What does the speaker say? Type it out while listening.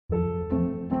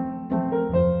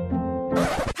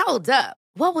Hold up.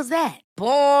 What was that?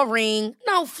 Boring.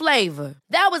 No flavor.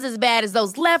 That was as bad as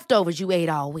those leftovers you ate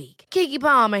all week. Keke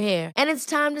Palmer here, and it's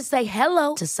time to say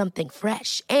hello to something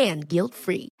fresh and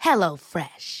guilt-free. Hello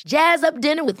Fresh. Jazz up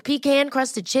dinner with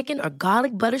pecan-crusted chicken or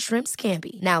garlic butter shrimp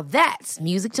scampi. Now that's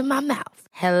music to my mouth.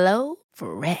 Hello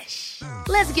Fresh.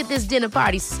 Let's get this dinner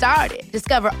party started.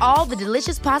 Discover all the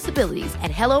delicious possibilities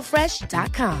at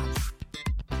hellofresh.com.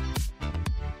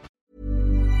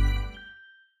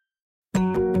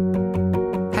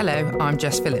 Hello, I'm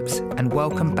Jess Phillips, and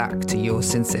welcome back to Yours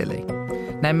Sincerely.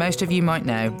 Now, most of you might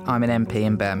know I'm an MP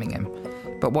in Birmingham,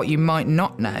 but what you might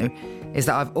not know is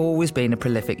that I've always been a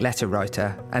prolific letter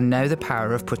writer and know the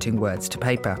power of putting words to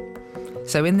paper.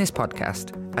 So in this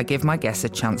podcast, I give my guests a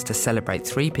chance to celebrate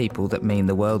 3 people that mean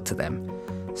the world to them.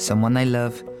 Someone they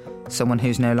love, someone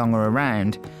who's no longer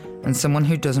around, and someone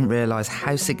who doesn't realise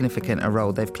how significant a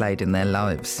role they've played in their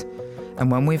lives.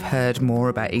 And when we've heard more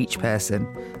about each person,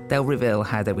 they'll reveal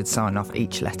how they would sign off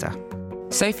each letter.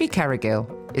 Sophie Carrigill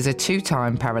is a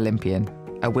 2-time Paralympian,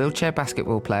 a wheelchair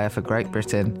basketball player for Great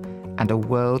Britain, and a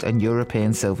world and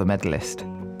European silver medalist.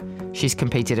 She's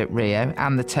competed at Rio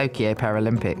and the Tokyo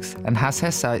Paralympics and has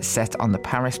her sights set on the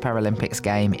Paris Paralympics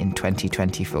game in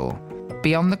 2024.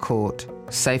 Beyond the court,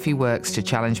 Sophie works to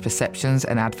challenge perceptions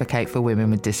and advocate for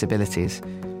women with disabilities.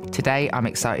 Today, I'm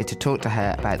excited to talk to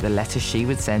her about the letters she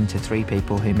would send to 3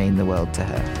 people who mean the world to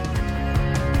her.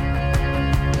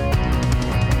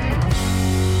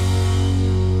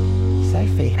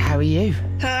 Sophie, how are you?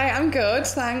 Hi, I'm good,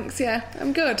 thanks. Yeah,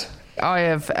 I'm good. I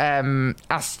have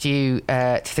asked you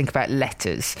to think about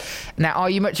letters. Now, are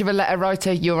you much of a letter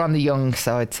writer? You're on the young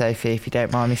side, Sophie, if you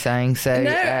don't mind me saying. So,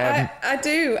 no, I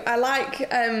do. I like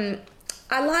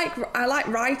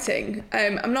writing.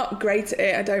 I'm not great at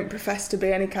it. I don't profess to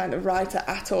be any kind of writer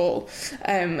at all.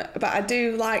 But I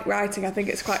do like writing. I think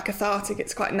it's quite cathartic.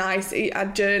 It's quite nice. I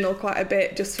journal quite a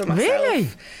bit just for myself. Really?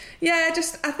 Yeah,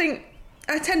 I think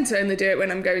I tend to only do it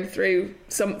when I'm going through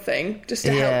something, just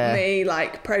to help me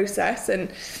process. And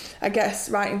I guess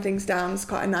writing things down is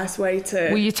quite a nice way to...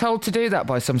 Were you told to do that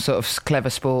by some sort of clever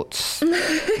sports,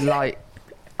 I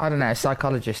don't know,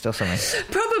 psychologist or something?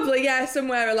 Probably, yeah.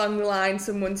 Somewhere along the line,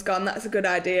 someone's gone, that's a good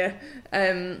idea.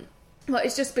 But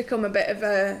it's just become a bit of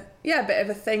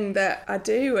a thing that I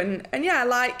do. And I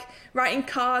like writing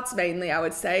cards mainly, I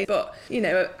would say. But,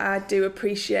 I do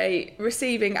appreciate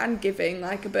receiving and giving,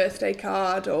 like a birthday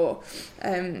card or,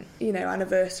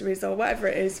 anniversaries or whatever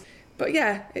it is. But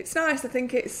yeah, it's nice. I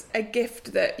think it's a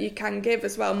gift that you can give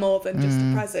as well, more than just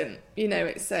a present.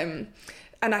 It's...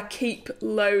 And I keep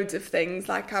loads of things.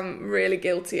 I'm really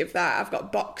guilty of that. I've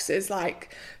got boxes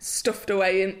stuffed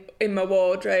away in my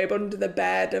wardrobe under the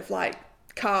bed of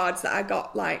cards that I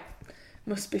got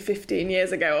must be 15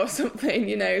 years ago or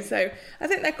something, So I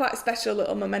think they're quite special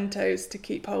little mementos to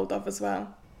keep hold of as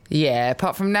well. Yeah,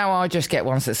 apart from now I just get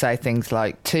ones that say things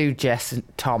like, to Jess,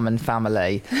 Tom and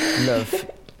family, love...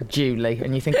 Julie,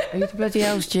 and you think, who the bloody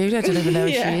hell's Julie? I don't even know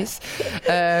who she is.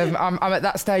 I'm at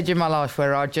that stage in my life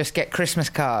where I just get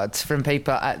Christmas cards from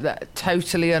people,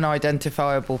 totally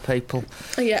unidentifiable people.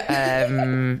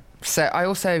 Yeah. So I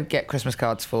also get Christmas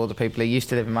cards for the people who used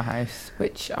to live in my house,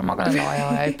 which I'm not going to lie,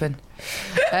 I open.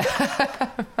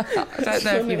 I don't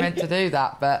know if you meant to do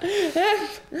that, but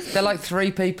they're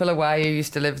 3 people away who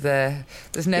used to live there.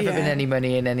 There's never been any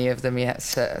money in any of them yet,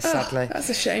 sadly. That's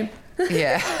a shame.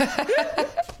 Yeah.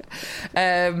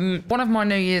 One of my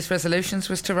New Year's resolutions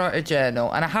was to write a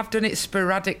journal, and I have done it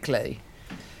sporadically,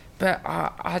 but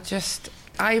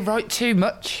I write too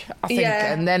much, I think,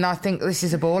 and then I think this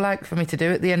is a ball ache for me to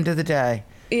do at the end of the day.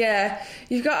 Yeah,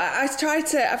 I've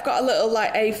got a little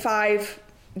A5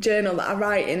 journal that I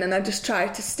write in, and I just try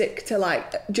to stick to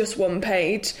just one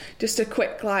page, just a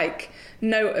quick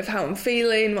note of how I'm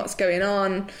feeling, what's going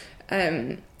on,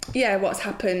 what's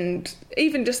happened,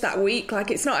 even just that week.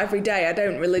 It's not every day. I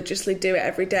don't religiously do it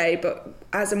every day, but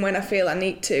as and when I feel I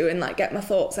need to and get my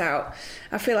thoughts out,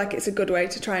 I feel like it's a good way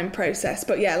to try and process.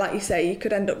 But yeah, like you say, you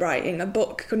could end up writing a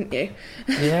book, couldn't you?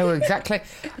 Yeah, well, exactly.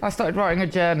 I started writing a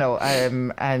journal,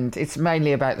 and it's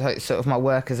mainly about sort of my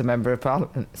work as a member of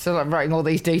Parliament. So I'm writing all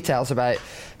these details about,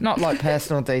 not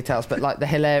personal details, but the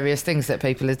hilarious things that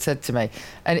people had said to me.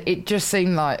 And it just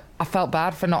seemed like I felt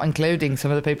bad for not including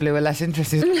some of the people who were less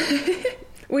interested.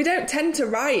 We don't tend to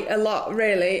write a lot,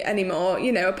 really, anymore,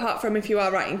 apart from if you are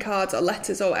writing cards or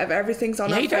letters or whatever. Everything's on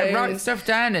our phones. You don't write stuff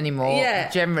down anymore,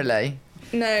 generally.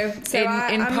 No. So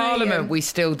in Parliament, we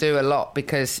still do a lot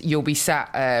because you'll be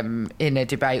sat in a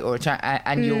debate or a chat,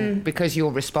 and because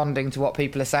you're responding to what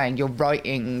people are saying, you're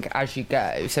writing as you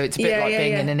go. So it's a bit like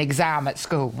being in an exam at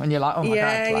school, and you're like, oh my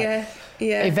God. Like,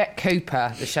 Yvette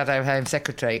Cooper, the Shadow Home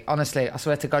Secretary, honestly, I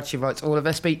swear to God, she writes all of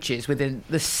her speeches within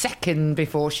the second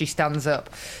before she stands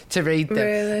up to read them.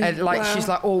 Really? And she's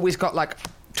like always got like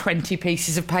 20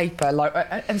 pieces of paper, like,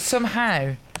 and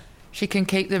somehow she can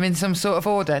keep them in some sort of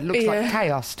order. It looks like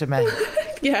chaos to me.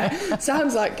 Yeah,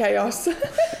 sounds like chaos.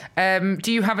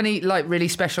 Do you have any like really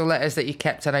special letters that you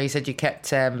kept? I know you said you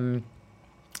kept,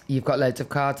 you've got loads of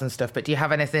cards and stuff, but do you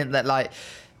have anything that like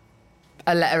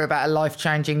a letter about a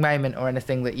life-changing moment or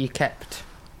anything that you kept?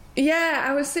 Yeah,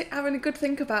 I was having a good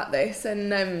think about this,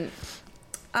 and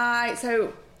I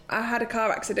had a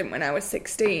car accident when I was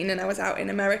 16 and I was out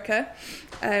in America.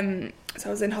 So I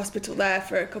was in hospital there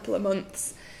for a couple of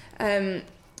months. And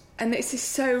this is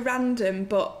so random,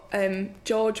 but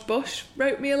George Bush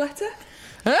wrote me a letter.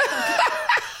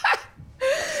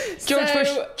 George Bush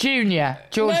Jr.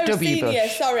 George W. Senior,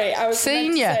 Bush. Sorry, I was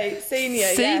Senior. meant to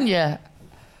say senior.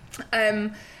 Yeah.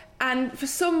 And for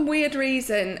some weird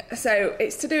reason, so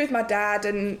it's to do with my dad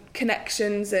and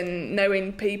connections and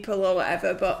knowing people or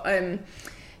whatever, but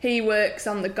he works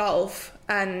on the golf,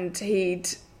 and he'd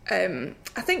I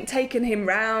think taken him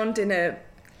round in a,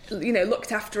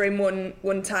 looked after him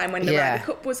one time when the Ryder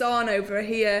Cup was on over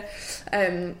here,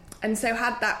 and so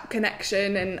had that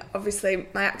connection. And obviously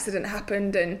my accident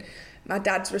happened, and my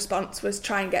dad's response was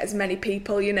try and get as many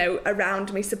people,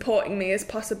 around me, supporting me as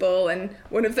possible. And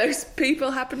one of those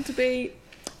people happened to be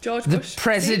George Bush, the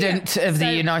President of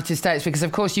the United States, because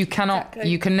of course you can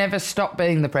never stop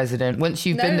being the President. Once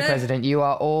you've been the President, you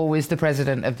are always the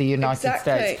President of the United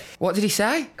States. What did he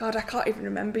say? God, I can't even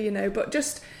remember, but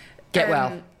just... Get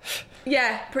well.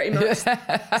 Yeah, pretty much.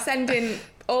 Sending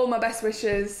all my best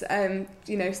wishes,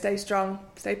 stay strong,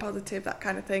 stay positive, that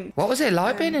kind of thing. What was it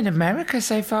like being in America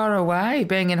so far away,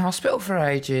 being in hospital for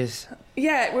ages?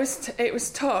 Yeah, it was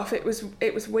tough. It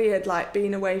was weird, like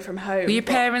being away from home. Were your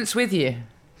parents with you?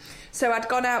 So I'd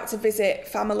gone out to visit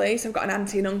family. So I've got an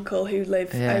auntie and uncle who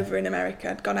live over in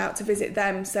America. I'd gone out to visit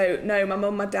them. So no, my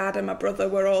mum, my dad and my brother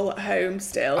were all at home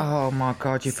still. Oh my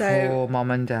God, you poor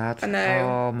mum and dad. I know.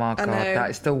 Oh my God, that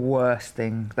is the worst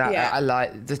thing. I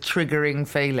like the triggering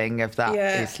feeling of that.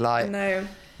 It's like... I know.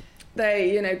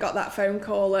 They, got that phone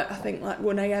call at, I think, like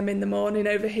 1 a.m. in the morning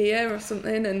over here or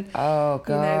something. And, oh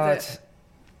God. That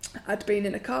I'd been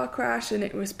in a car crash and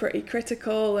it was pretty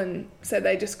critical, and so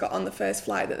they just got on the first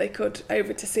flight that they could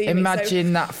over to see me.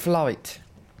 Imagine that flight.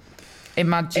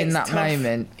 Imagine that tough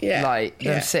moment,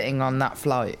 them sitting on that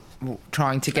flight,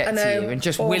 trying to get to you and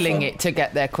just willing it to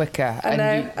get there quicker. I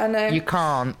know. You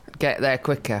can't get there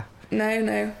quicker.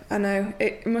 No, I know.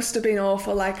 It must have been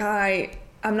awful. Like,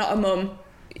 I'm not a mum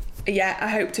yet. I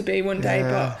hope to be one day,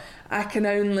 but I can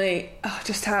only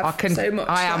just have so much.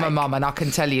 I am a mum, and I can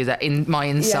tell you that my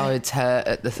insides hurt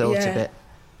at the thought of it.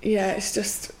 Yeah, it's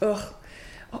just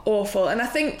awful. And I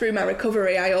think through my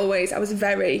recovery, I was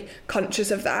very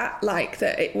conscious of that. Like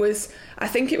that, I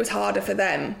think it was harder for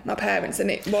them, my parents, than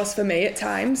it was for me at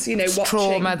times. Watching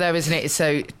trauma, though, isn't it?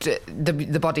 So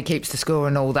the body keeps the score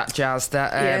and all that jazz.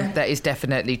 That is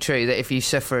definitely true. That if you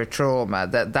suffer a trauma,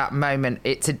 that moment,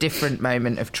 it's a different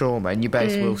moment of trauma, and you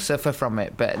both will suffer from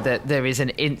it. But that there is an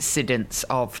incidence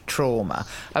of trauma.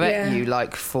 I bet you,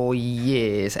 like, for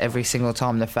years, every single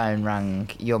time the phone rang,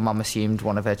 your mum assumed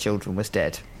one of her children was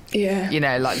dead.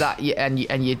 Yeah. Like that,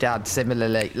 and your dad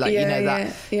similarly. Like,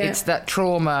 it's that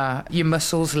trauma, your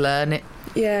muscles learn it.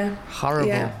 Yeah.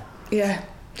 Horrible. Yeah.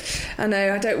 I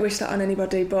know, I don't wish that on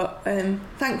anybody, but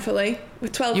thankfully, we're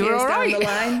 12 years down the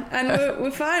line, and we're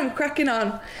fine, we're cracking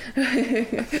on.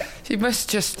 You must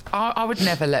just... I would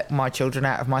never let my children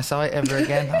out of my sight ever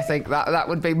again. I think that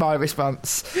would be my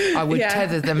response. I would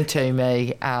tether them to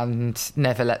me and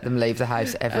never let them leave the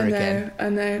house ever again. I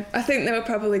know. I think they were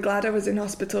probably glad I was in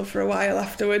hospital for a while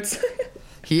afterwards.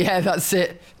 Yeah, that's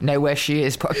it. Know where she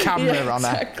is. Put a camera on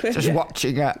her. Just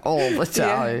watching her all the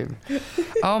time. Yeah.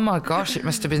 Oh, my gosh, it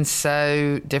must have been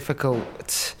so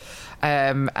difficult.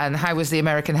 And how was the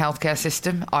American healthcare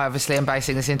system? I obviously am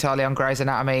basing this entirely on Grey's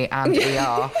Anatomy and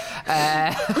ER.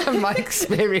 My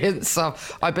experience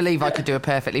of... I believe I could do a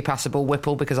perfectly passable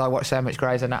Whipple because I watch so much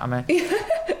Grey's Anatomy.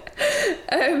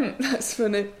 That's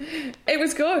funny. It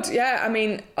was good, yeah. I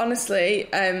mean, honestly...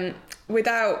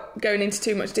 without going into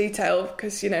too much detail,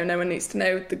 because, no one needs to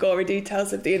know the gory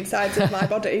details of the insides of my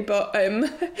body, but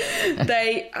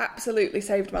they absolutely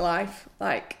saved my life,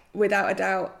 like, without a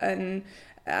doubt. And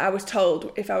I was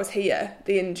told if I was here,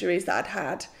 the injuries that I'd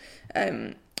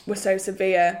had were so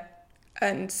severe,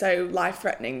 and so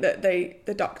life-threatening that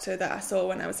the doctor that I saw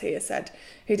when I was here said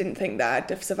he didn't think that I'd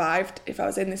have survived if I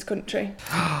was in this country.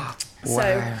 Wow. So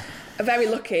I'm very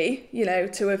lucky, you know,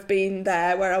 to have been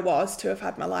there where I was, to have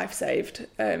had my life saved.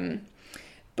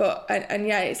 But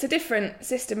yeah, it's a different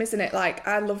system, isn't it? Like,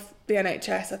 I love the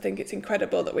NHS. I think it's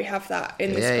incredible that we have that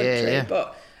in this country. Yeah.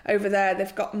 But over there,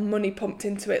 they've got money pumped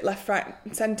into it left, right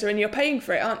and centre, and you're paying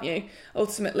for it, aren't you?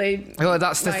 Ultimately. Well,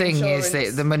 that's the thing, is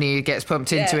that the money gets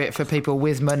pumped into it for people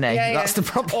with money. That's the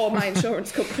problem. Or my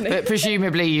insurance company. But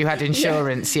presumably you had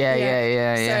insurance.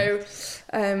 Yeah.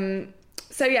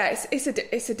 So yeah,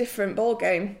 it's a different ball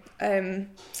game.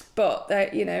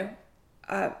 But you know,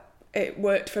 it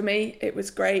worked for me. It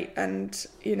was great, and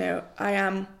you know, I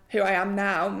am who I am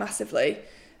now massively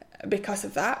because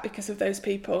of that, because of those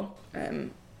people.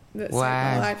 That saved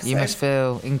my life. You must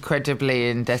feel incredibly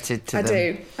indebted to them. I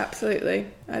do, absolutely.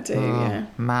 I do. Yeah.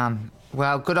 Man.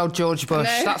 Well, good old George Bush.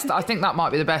 I think that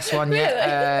might be the best one yet.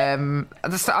 I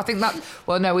think that.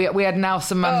 Well, no, we had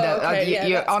Nelson Mandela.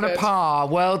 You're on a par,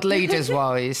 world leaders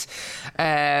wise.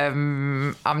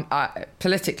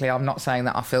 Politically, I'm not saying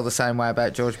that I feel the same way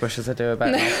about George Bush as I do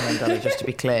about Nelson Mandela, just to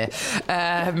be clear.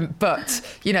 But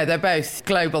you know, they're both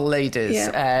global leaders.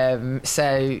 Yeah.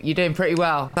 So you're doing pretty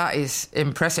well. That is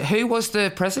impressive. Who was the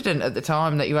president at the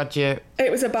time that you had your?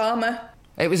 It was Obama.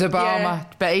 It was Obama,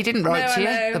 but he didn't write to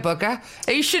you, the bugger.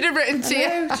 He should have written to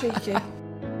you. Cheeky.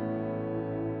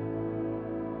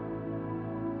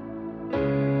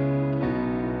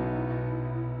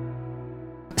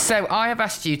 So I have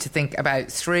asked you to think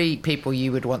about 3 people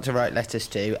you would want to write letters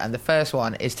to, and the first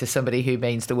one is to somebody who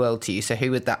means the world to you. So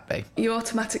who would that be? You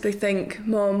automatically think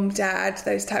mum, dad,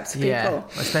 those types of people. Yeah,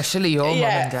 especially your mum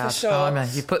and dad. For sure.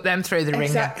 You put them through the ringer.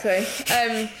 Exactly.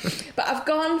 But I've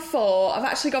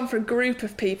actually gone for a group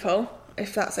of people,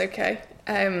 if that's okay.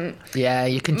 Yeah,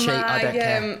 you can cheat. I don't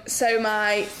care. So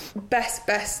my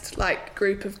best like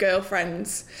group of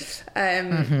girlfriends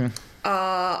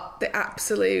are the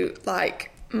absolute like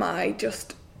my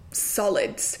just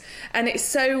solids, and it's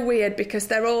so weird because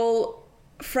they're all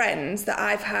friends that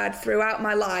I've had throughout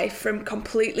my life from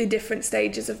completely different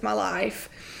stages of my life,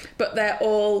 but they're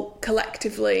all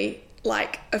collectively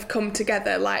like have come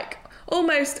together like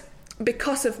almost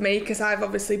because of me, because I've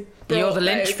obviously brought You're the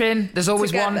linchpin. There's always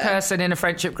together. one person in a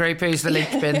friendship group who's the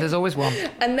linchpin. There's always one.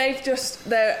 And they're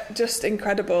just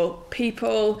incredible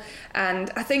people.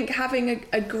 And I think having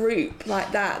a group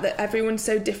like that everyone's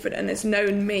so different and has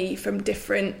known me from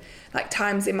different like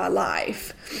times in my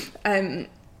life,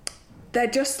 they're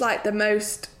just like the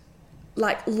most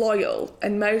like loyal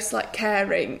and most like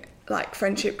caring like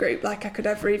friendship group like I could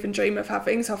ever even dream of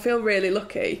having. So I feel really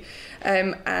lucky,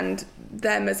 and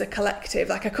them as a collective,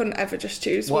 like I couldn't ever just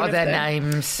choose one of them. What are their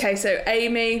names? Okay, so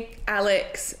Amy,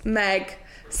 Alex, Meg,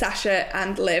 Sasha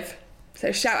and Liv.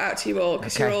 So shout out to you all,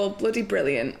 because you're all bloody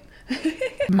brilliant.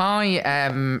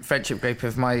 My friendship group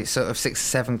of my sort of 6 or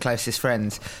 7 closest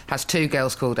friends has 2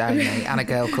 girls called Amy and a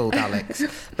girl called Alex.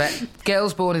 But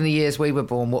girls born in the years we were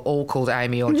born were all called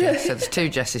Amy or Jess. So there's 2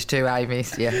 Jesses, 2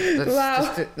 Amys. Yeah,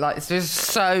 wow. It's just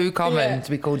so common to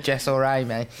be called Jess or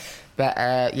Amy. But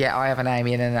I have an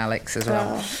Amy and an Alex as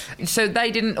well. Oh. So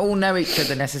they didn't all know each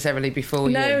other necessarily before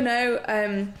you?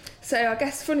 No. So I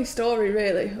guess funny story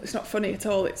really. It's not funny at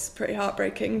all. It's pretty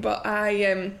heartbreaking. But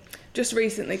I just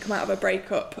recently come out of a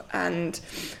breakup and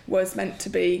was meant to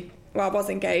be, I was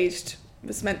engaged,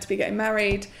 was meant to be getting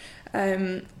married.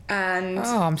 And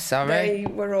I'm sorry. They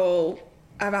were all,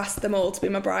 I've asked them all to be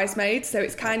my bridesmaids, so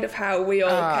it's kind of how we all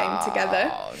came together.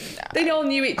 No. They all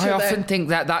knew each other. I often think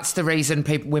that that's the reason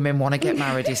women want to get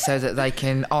married is so that they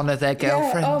can honour their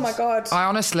girlfriends. Yeah, oh my God.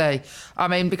 I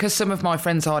mean, because some of my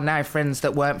friends are now friends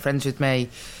that weren't friends with me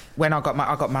when I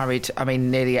got married, I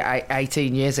mean, nearly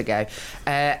 18 years ago.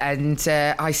 And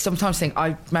I sometimes think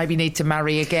I maybe need to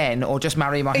marry again or just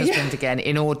marry my husband again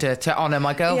in order to honour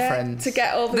my girlfriends. To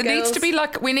get all the girls. There needs to be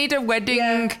like, we need a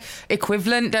wedding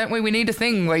equivalent, don't we? We need a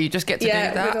thing where you just get to do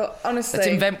that. Honestly. Let's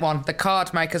invent one. The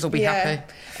card makers will be happy.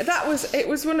 It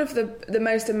was one of the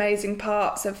most amazing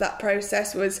parts of that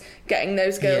process was getting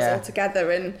those girls all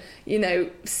together and, you know,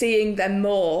 seeing them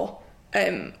more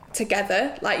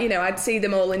together. Like, you know, I'd see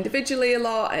them all individually a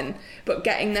lot, but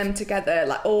getting them together,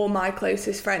 like all my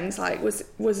closest friends, like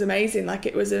was amazing. Like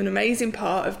it was an amazing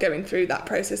part of going through that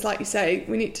process. Like you say,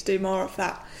 we need to do more of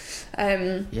that.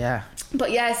 But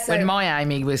so when my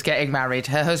Amy was getting married,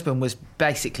 her husband was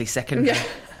basically secondary.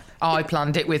 I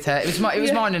planned it with her. It was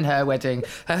mine and her wedding.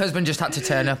 Her husband just had to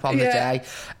turn up on the day.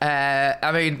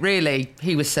 I mean, really,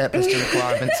 he was surplus to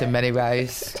requirements in many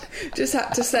ways. Just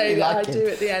had to say that I do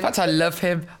at the end. In fact, I love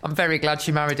him. I'm very glad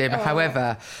she married him.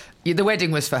 However, The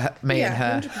wedding was for me and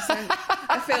her. 100%.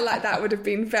 I feel like that would have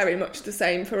been very much the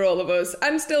same for all of us,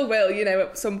 and still will,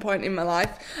 at some point in my life.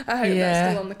 I hope that's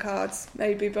still on the cards,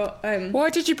 maybe. But why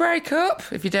did you break up,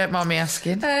 if you don't mind me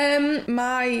asking?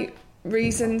 My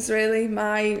reasons, really.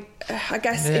 My, I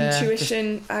guess,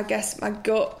 intuition. I guess my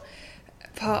gut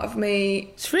part of me.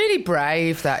 It's really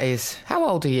brave, that is. How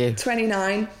old are you?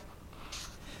 29.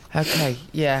 Okay,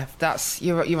 yeah,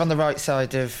 you're on the right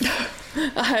side of.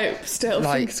 I hope. Still,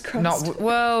 fingers crossed.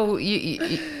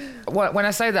 When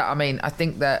I say that, I mean I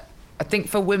think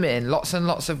for women, lots and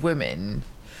lots of women,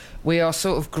 we are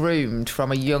sort of groomed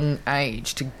from a young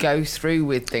age to go through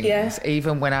with things,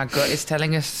 even when our gut is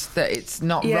telling us that it's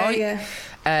not right. Yeah.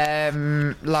 I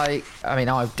mean,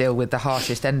 I deal with the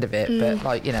harshest end of it,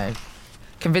 but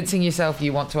convincing yourself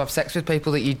you want to have sex with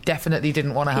people that you definitely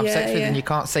didn't want to have sex with, and you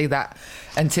can't see that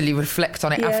until you reflect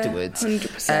on it afterwards.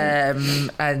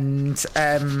 100%.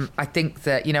 I think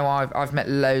that, I've met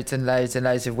loads and loads and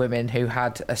loads of women who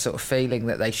had a sort of feeling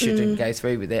that they shouldn't go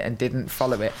through with it and didn't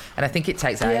follow it. And I think it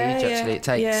takes age, actually. It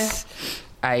takes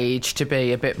age to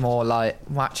be a bit more like,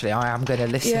 well, actually, I am going to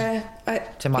listen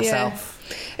to myself.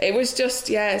 Yeah. It was just,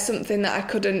 something that I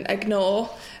couldn't ignore.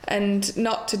 And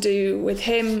not to do with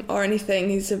him or anything.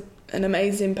 He's an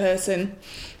amazing person.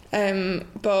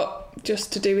 But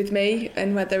just to do with me,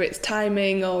 and whether it's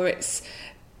timing or it's,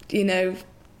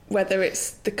 whether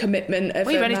it's the commitment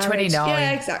of you're only marriage. 29.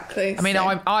 Yeah, exactly. I mean,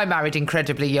 I married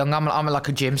incredibly young. I'm like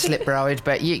a gym slip bride,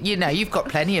 but you've got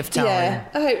plenty of time. Yeah,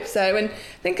 I hope so. And I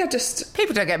think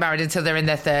people don't get married until they're in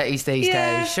their 30s these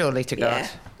days, surely to God.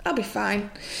 I'll be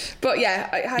fine. But it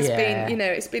has been,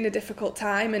 it's been a difficult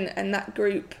time, and that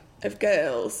group of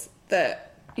girls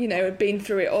that, had been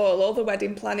through it all the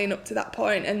wedding planning up to that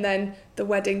point, and then the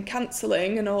wedding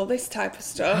cancelling and all this type of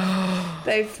stuff.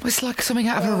 It's like something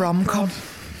out of a rom-com.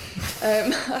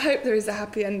 I hope there is a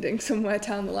happy ending somewhere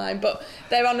down the line, but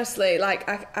they're honestly, like,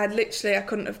 I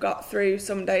couldn't have got through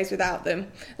some days without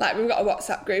them. Like, we've got a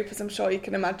WhatsApp group, as I'm sure you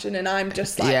can imagine, and I'm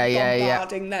just like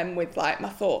bombarding them with like my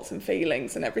thoughts and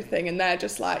feelings and everything, and they're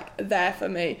just like there for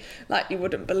me like you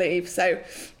wouldn't believe. So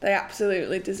they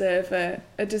absolutely deserve a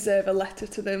letter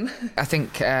to them. I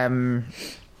think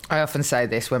I often say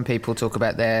this when people talk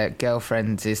about their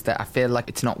girlfriends, is that I feel like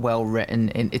it's not well written.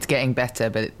 It's getting better,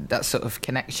 but that sort of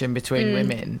connection between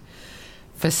women,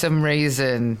 for some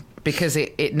reason, because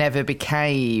it never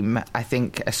became, I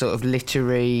think, a sort of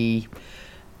literary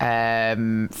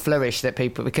flourish that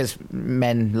people, because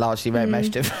men largely wrote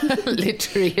most of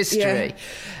literary history.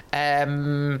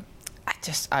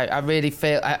 I really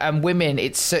feel, and women,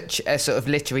 it's such a sort of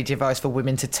literary device for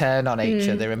women to turn on each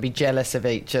other and be jealous of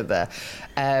each other,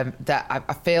 that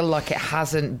I feel like it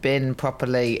hasn't been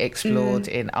properly explored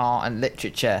in art and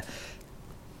literature.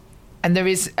 And there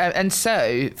is, and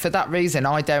so for that reason,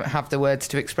 I don't have the words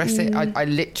to express it. I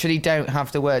literally don't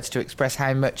have the words to express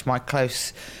how much my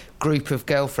close group of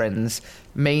girlfriends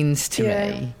means to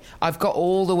me. I've got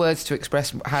all the words to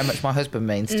express how much my husband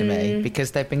means to me,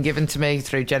 because they've been given to me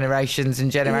through generations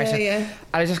and generations. And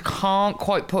I just can't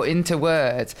quite put into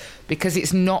words, because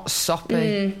it's not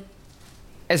soppy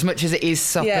as much as it is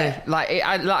soppy. Like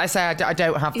I say, I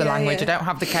don't have the language. I don't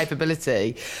have the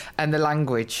capability and the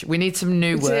language. We need some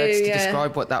new words to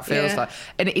describe what that feels like.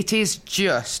 And it is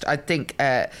just, I think,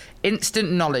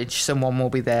 instant knowledge someone will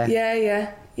be there.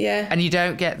 Yeah. And you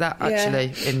don't get that,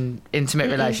 actually, in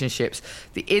intimate relationships.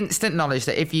 The instant knowledge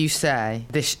that if you say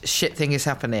this shit thing is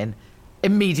happening,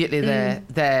 immediately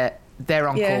they're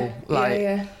on call.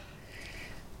 Like,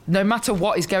 no matter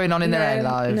what is going on in their own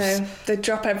lives. No, they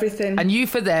drop everything. And you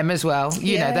for them as well.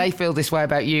 You know, they feel this way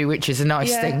about you, which is a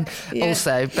nice thing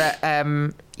also. But,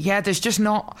 there's just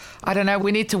not... I don't know,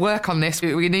 we need to work on this.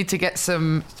 We need to get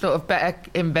some sort of better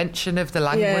invention of the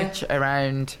language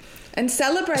around... And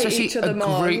celebrate each other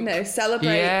more,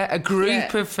 celebrate. Yeah, a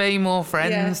group of female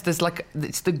friends. There's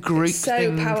it's the group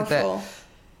thing. So powerful.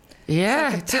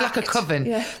 It's like a coven.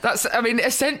 Yeah.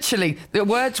 Essentially, the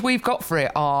words we've got for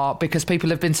it are because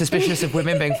people have been suspicious of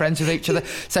women being friends with each other.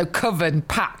 So coven,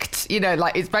 pact,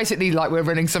 it's basically like we're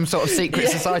running some sort of secret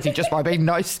society just by being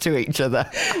nice to each other.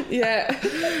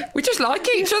 Yeah. We just like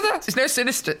each other. There's no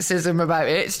cynicism about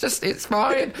it. It's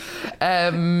fine.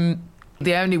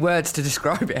 The only words to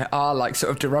describe it are like sort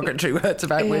of derogatory words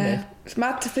about women. It's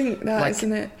mad to think that,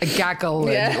 isn't it? A gaggle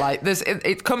and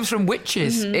it comes from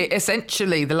witches.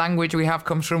 Essentially, the language we have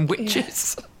comes from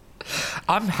witches.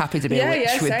 I'm happy to be a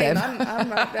witch with same. them. I'm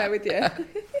right there with you.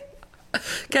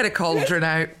 Get a cauldron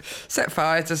out, set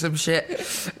fire to some shit.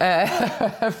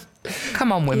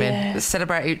 Come on, women. Let's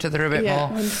celebrate each other a bit more.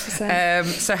 100%.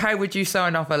 So how would you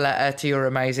sign off a letter to your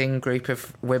amazing group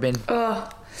of women?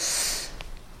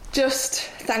 just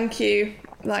thank you,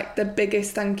 like the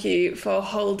biggest thank you for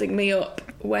holding me up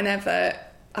whenever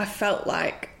I felt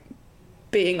like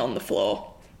being on the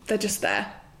floor. They're just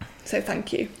there. So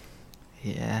thank you.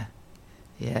 Yeah.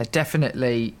 Yeah,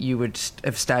 definitely you would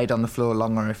have stayed on the floor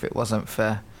longer if it wasn't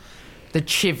for the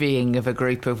chivying of a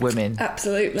group of women.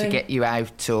 Absolutely. To get you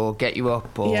out or get you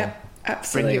up or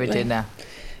absolutely. bring you a dinner.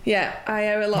 Yeah, I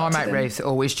owe a lot to them. My mate Ruth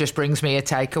always just brings me a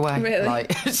takeaway. Really?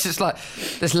 Like, it's just like,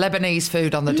 there's Lebanese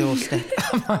food on the doorstep.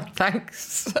 I'm like,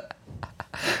 thanks.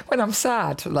 When I'm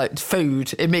sad, like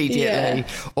food immediately. Yeah.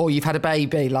 Or you've had a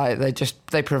baby, like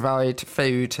they provide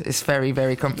food. It's very,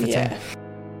 very comforting. Yeah.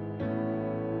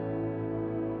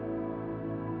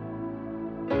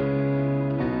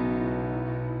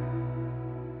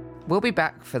 We'll be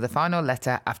back for the final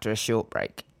letter after a short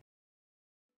break.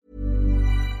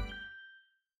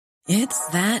 It's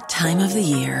that time of the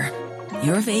year.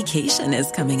 Your vacation is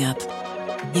coming up.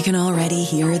 You can already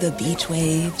hear the beach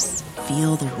waves,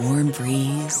 feel the warm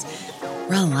breeze,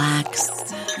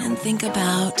 relax, and think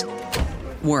about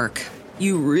work.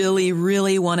 You really,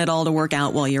 really want it all to work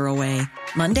out while you're away.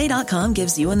 Monday.com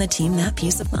gives you and the team that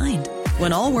peace of mind.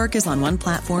 When all work is on one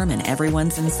platform and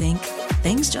everyone's in sync,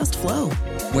 things just flow.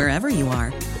 Wherever you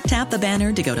are, tap the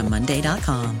banner to go to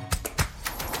Monday.com.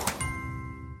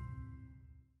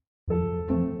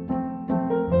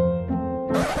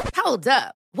 Hold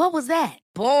up. What was that?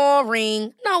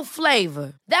 Boring. No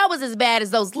flavor. That was as bad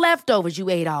as those leftovers you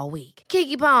ate all week.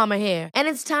 Keke Palmer here, and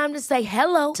it's time to say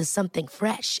hello to something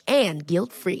fresh and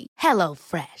guilt-free. Hello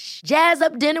Fresh. Jazz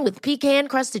up dinner with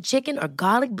pecan-crusted chicken or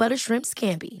garlic butter shrimp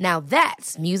scampi. Now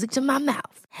that's music to my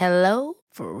mouth. Hello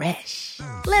Fresh.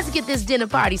 Let's get this dinner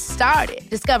party started.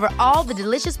 Discover all the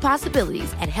delicious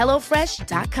possibilities at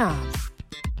HelloFresh.com.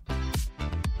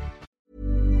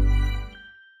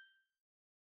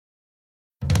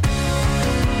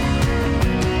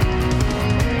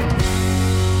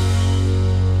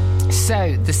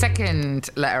 So the second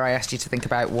letter I asked you to think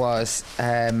about was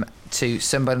to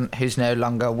someone who's no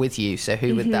longer with you. So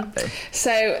who would that be?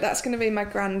 So that's going to be my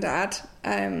granddad.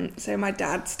 So my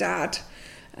dad's dad.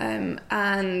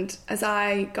 And as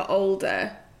I got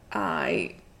older,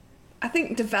 I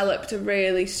think developed a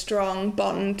really strong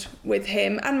bond with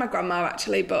him and my grandma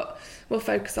actually, but we'll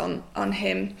focus on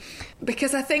him.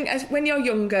 Because I think when you're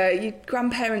younger, your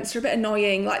grandparents are a bit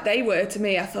annoying, like they were to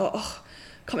me. I thought,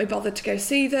 can't be bothered to go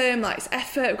see them, like it's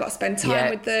effort, I've got to spend time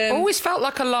with them. Always felt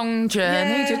like a long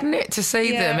journey, didn't it, to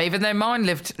see them, even though mine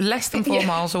lived less than 4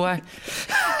 miles away.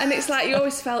 And it's like you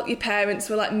always felt your parents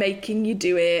were like making you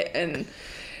do it,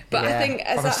 but I think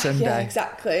as on a Sunday.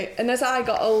 Exactly. And as I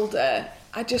got older,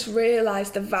 I just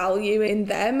realised the value in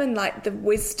them and like the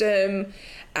wisdom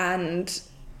and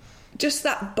just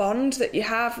that bond that you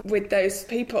have with those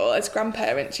people as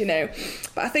grandparents, you know.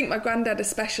 But I think my granddad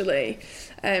especially,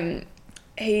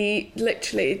 he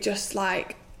literally just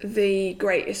like the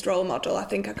greatest role model I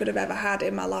think I could have ever had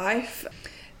in my life.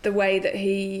 The way that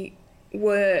he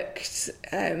worked,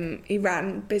 he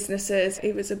ran businesses,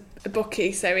 he was a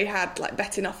bookie, so he had like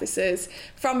betting offices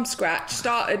from scratch,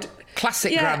 started...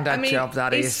 Classic granddad job,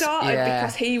 that is. He started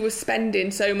because he was spending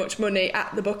so much money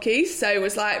at the bookies, so it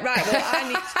was like, right, well, I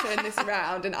need to turn this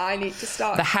around and I need to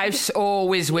start... The house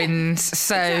always wins,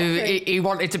 so exactly. he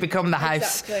wanted to become the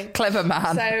house. Exactly. Clever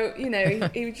man. So, you know,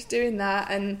 he was just doing that,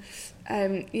 and,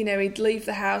 you know, he'd leave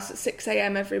the house at 6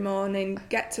 a.m. every morning,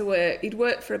 get to work, he'd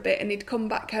work for a bit, and he'd come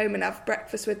back home and have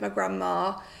breakfast with my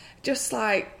grandma, just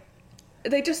like...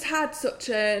 They just had such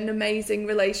an amazing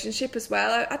relationship as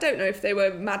well. I don't know if they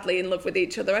were madly in love with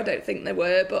each other. I don't think they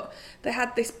were, but they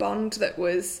had this bond that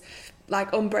was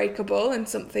like unbreakable and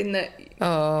something that...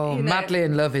 Oh, you know, madly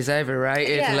in love is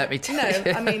overrated, let me tell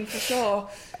you. No, I mean, for sure.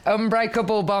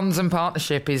 Unbreakable bonds and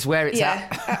partnership is where it's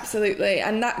at. Yeah, absolutely.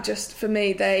 And that just, for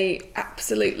me,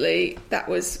 that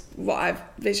was what I've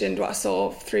visioned, what I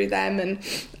saw through them.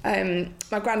 And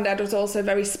my granddad was also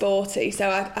very sporty.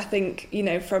 So I think, you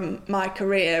know, from my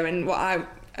career and what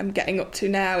I'm getting up to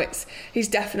now, he's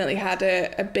definitely had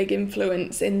a big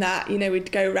influence in that. You know,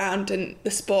 we'd go round and the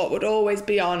sport would always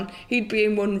be on. He'd be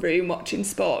in one room watching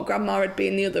sport. Grandma would be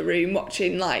in the other room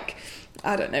watching, like...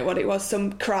 I don't know what it was,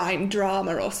 some crime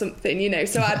drama or something, you know.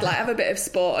 So I'd like have a bit of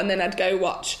sport and then I'd go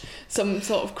watch some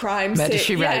sort of crime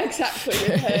scene. Yeah, exactly,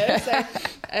 with her.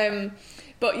 So,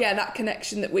 but yeah, that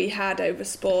connection that we had over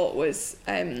sport was,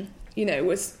 you know,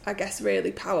 was I guess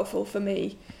really powerful for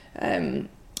me.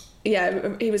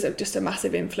 Yeah, he was just a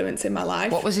massive influence in my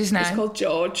life. What was his name? He's called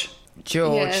George.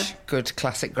 George, good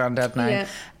classic granddad name.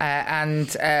 Yeah.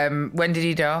 And when did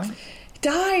he die?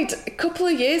 Died a couple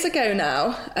of years ago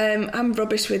now. I'm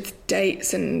rubbish with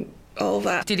dates and all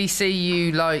that. Did he see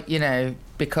you, like, you know,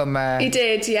 become He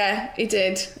did, yeah, he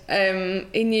did.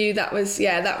 He knew that was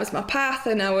my path,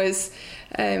 and I was...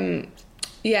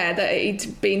 that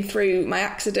he'd been through my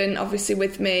accident, obviously,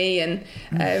 with me, and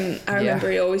I remember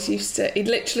he always he'd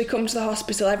literally come to the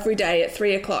hospital every day at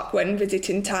 3:00 when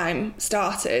visiting time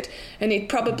started, and he'd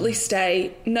probably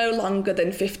stay no longer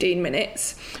than 15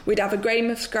 minutes. We'd have a game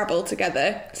of Scrabble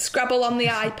together, Scrabble on the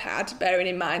iPad, bearing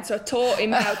in mind, so I taught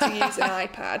him how to use an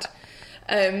iPad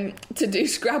to do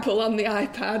Scrabble on the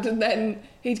iPad, and then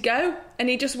he'd go, and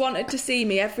he just wanted to see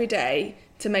me every day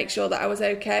to make sure that I was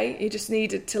okay. He just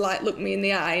needed to like look me in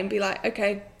the eye and be like,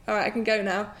 okay, all right, I can go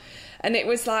now. And it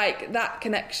was like that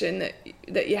connection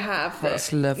that you have.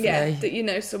 That's lovely. Yeah,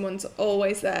 that someone's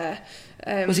always there.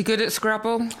 Was he good at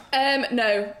Scrabble?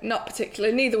 No, not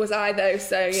particularly. Neither was I though,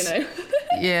 so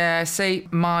Yeah, see,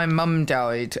 my mum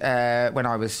died when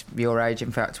I was your age,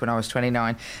 in fact, when I was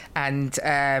 29. And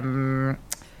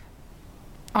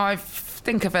I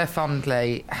think of her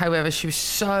fondly. However, she was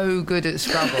so good at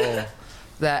Scrabble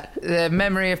that the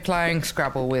memory of playing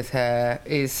Scrabble with her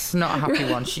is not a happy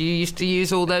one. She used to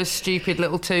use all those stupid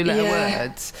little 2-letter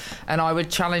words, and I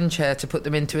would challenge her to put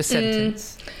them into a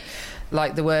sentence.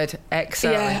 Like the word XI.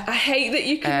 Yeah, I hate that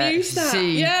you can use that.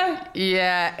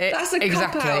 Yeah. That's a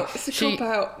cop-out. It's a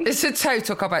cop-out. It's a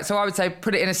total cop-out. So I would say,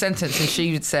 put it in a sentence, and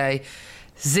she would say,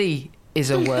 Z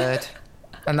is a word.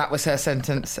 And that was her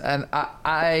sentence. And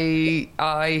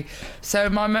so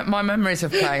my memories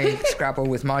of playing Scrabble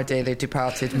with my dearly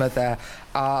departed mother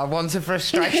are ones of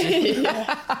frustration.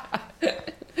 But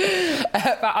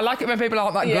I like it when people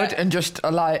aren't that good and just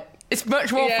are like, it's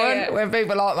much more fun when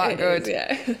people aren't that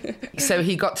good. So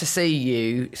he got to see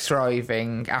you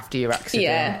thriving after your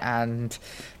accident and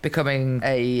becoming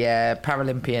a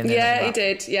Paralympian. Yeah, he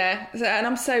did, and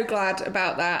I'm so glad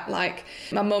about that. Like,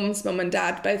 my mum's mum and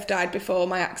dad both died before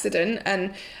my accident,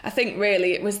 and I think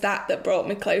really it was that brought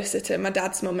me closer to my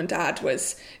dad's mum and dad,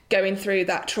 was going through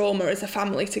that trauma as a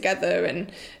family together, and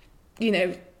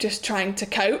just trying to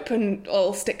cope and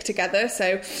all stick together.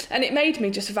 So, and it made me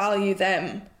just value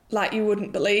them like you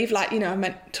wouldn't believe. Like,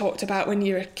 I talked about when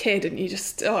you're a kid and you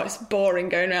just, it's boring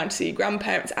going around to see your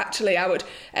grandparents. Actually,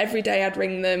 every day I'd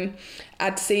ring them,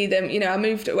 I'd see them. I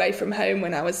moved away from home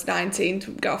when I was 19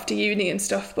 to go off to uni and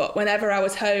stuff, but whenever I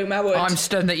was home, I would... I'm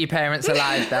stunned that your parents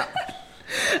allowed that.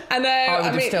 I know. I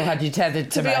would have still had you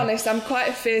tethered to me. To be honest, I'm quite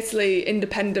a fiercely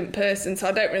independent person, so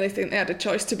I don't really think they had a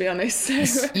choice, to be honest.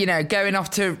 So. Going off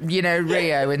to,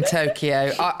 Rio and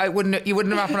Tokyo, you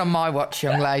wouldn't have happened on my watch,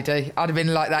 young lady. I'd have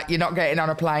been like that. You're not getting on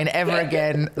a plane ever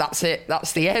again. That's it.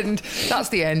 That's the end. That's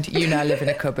the end. You now live in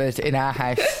a cupboard in our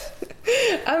house.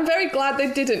 I'm very glad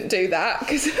they didn't do that,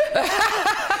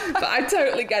 but I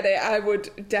totally get it. I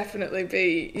would definitely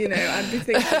be, I'd be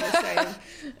thinking the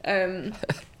same.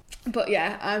 But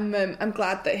yeah, I'm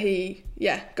glad that he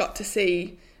got to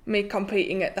see me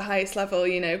competing at the highest level,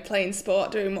 playing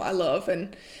sport, doing what I love,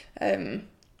 and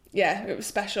it was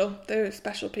special. There were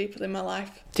special people in my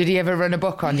life. Did he ever run a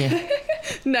book on you?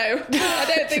 No, I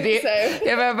don't think so. You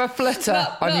ever have a flutter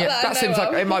on you? That seems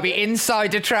like it might be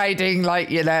insider trading,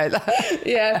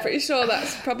 Yeah, pretty sure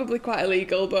that's probably quite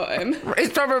illegal, but...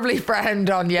 It's probably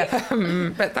frowned on you.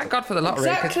 But thank God for the lottery,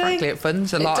 because frankly it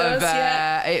funds a lot of...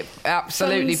 It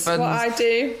absolutely funds what I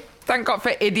do. Thank God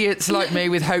for idiots like me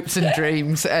with hopes and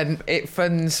dreams, and it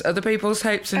funds other people's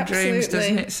hopes and dreams,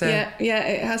 doesn't it? So, yeah,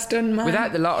 it has done mine.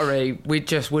 Without the lottery, we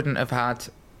just wouldn't have had...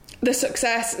 The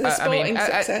success, the sporting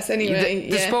success anyway.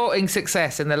 The sporting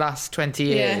success in the last 20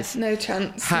 years. Yeah, no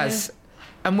chance. Has. Yeah.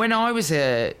 And when I was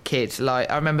a kid,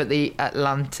 I remember the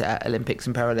Atlanta Olympics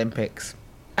and Paralympics,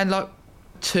 and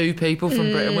 2 people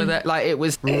from Britain were there. It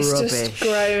was it's rubbish. It's just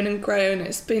grown and grown.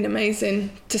 It's been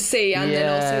amazing to see and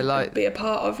then also be a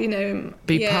part of,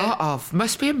 part of.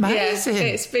 Must be amazing. Yeah,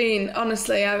 it's been,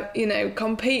 honestly,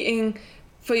 competing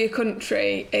for your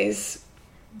country is...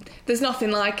 There's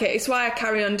nothing like it. It's why I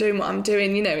carry on doing what I'm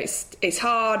doing. It's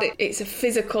hard. It's a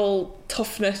physical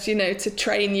toughness, to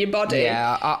train your body.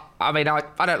 Yeah, I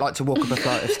don't like to walk up a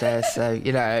flight of stairs, so,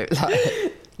 But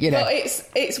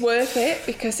it's worth it,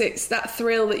 because it's that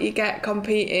thrill that you get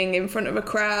competing in front of a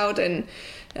crowd, and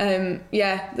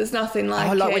there's nothing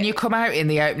like it. When you come out in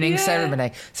the opening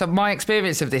ceremony. So my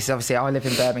experience of this, obviously, I live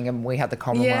in Birmingham. We had the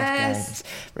Commonwealth Games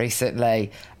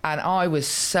recently, and I was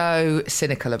so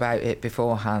cynical about it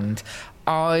beforehand.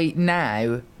 I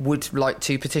now would like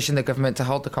to petition the government to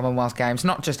hold the Commonwealth Games,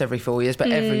 not just every 4 years,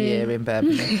 but every year in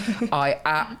Birmingham. I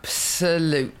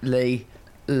absolutely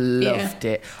loved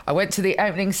it. I went to the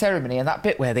opening ceremony, and that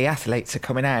bit where the athletes are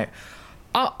coming out,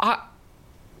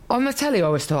 on the telly I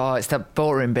always thought, it's that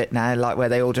boring bit now, where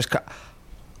they all just go...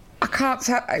 I can't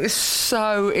tell. It was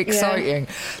so exciting.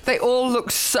 They all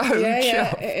looked so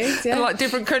chuffed. It is, And like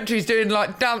different countries doing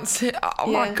like dancing. Oh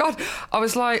my God. I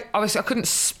couldn't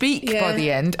speak by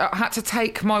the end. I had to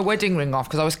take my wedding ring off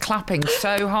because I was clapping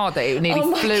so hard that it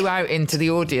nearly flew out into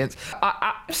the audience.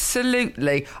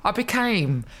 I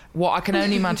became what I can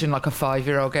only imagine like a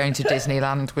 5-year-old going to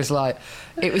Disneyland was like.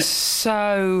 It was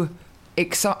so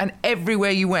exciting. And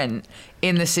everywhere you went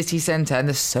in the city centre and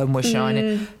the sun was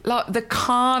shining. Like the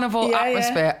carnival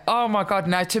atmosphere. Oh my God,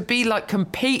 now to be like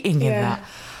competing in that.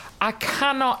 I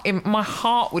cannot, my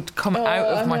heart would come out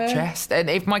of my chest. And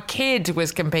if my kid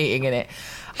was competing in it,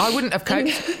 I wouldn't have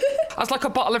coped. I was like a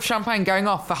bottle of champagne going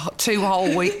off for 2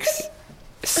 whole weeks.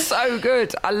 So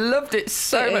good. I loved it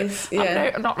so much.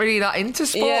 I'm not really that into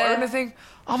sport or anything.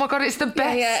 Oh my God, it's the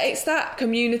best. Yeah, it's that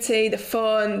community, the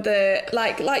fun, the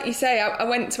like you say, I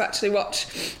went to actually watch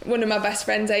one of my best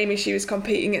friends, Amy, she was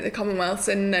competing at the Commonwealth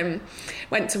and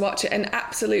went to watch it and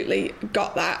absolutely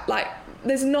got that. Like,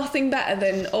 there's nothing better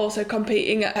than also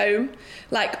competing at home.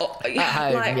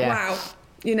 Wow.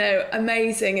 You know,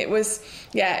 amazing. It was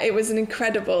an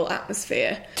incredible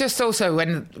atmosphere. Just also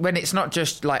when it's not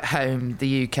just like home,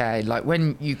 the UK, like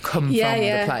when you come from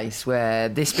the place where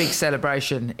this big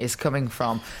celebration is coming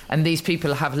from and these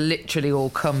people have literally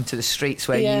all come to the streets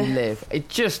where you live, it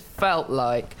just felt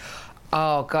like,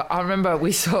 oh God, I remember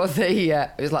we saw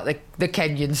it was like the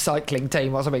Kenyan cycling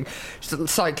team or something,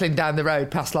 cycling down the road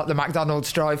past like the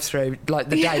McDonald's drive-through like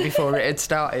the day before it had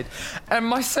started. And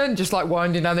my son just like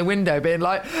winding down the window being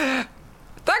like,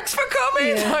 thanks for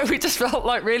coming. Like, we just felt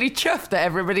like really chuffed that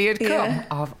everybody had come.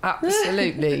 I've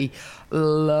absolutely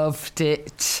loved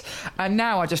it. And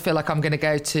now I just feel like I'm going to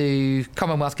go to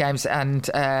Commonwealth Games and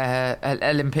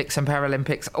Olympics and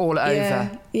Paralympics all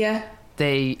over. Yeah.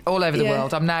 All over the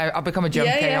world. I've become a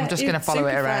junkie. I'm just going to follow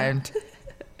it around.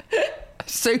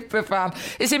 Super fan.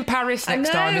 It's in Paris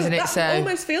next time, isn't it? That so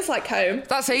almost feels like home.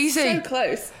 That's easy. So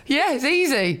close. Yeah, it's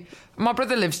easy. My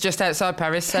brother lives just outside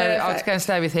Paris, so I'll just go and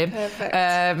stay with him.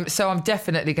 Perfect. So I'm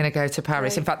definitely going to go to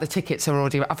Paris. Great. In fact, the tickets are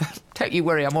already... Don't you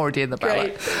worry, I'm already in the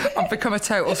ballot. I've become a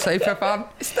total super fan.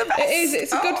 It's the best. It is.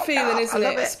 It's a good feeling, isn't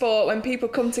it? Sport, when people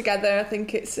come together, I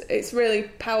think it's really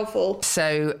powerful.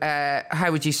 So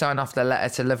how would you sign off the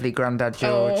letter to lovely Grandad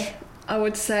George? I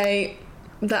would say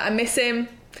that I miss him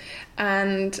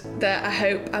and that I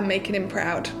hope I'm making him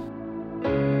proud.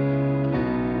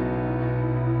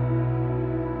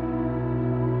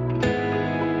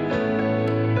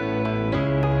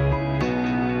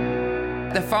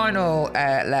 The final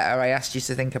letter I asked you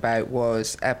to think about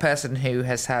was a person who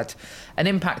has had an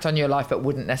impact on your life but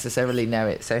wouldn't necessarily know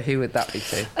it. So who would that be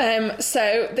to?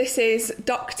 So this is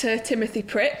Dr. Timothy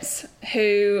Pritz,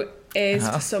 who is,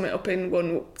 to sum it up in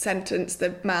one sentence,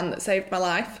 the man that saved my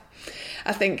life.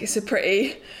 I think it's a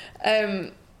pretty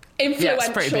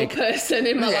influential person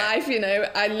in my life. You know,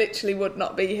 I literally would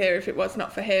not be here if it was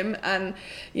not for him. And,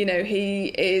 you know, he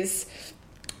is...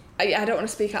 I don't want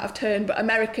to speak out of turn, but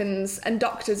Americans and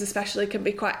doctors especially can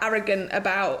be quite arrogant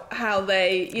about how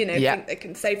they, think they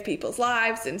can save people's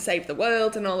lives and save the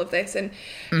world and all of this. And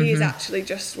he is actually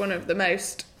just one of the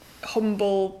most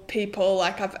humble people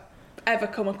like I've ever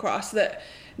come across that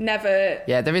never...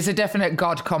 Yeah, there is a definite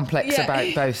God complex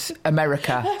about both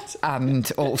America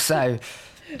and also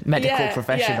medical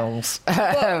professionals.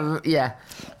 Well,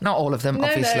 not all of them,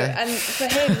 obviously. No, and for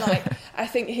him, I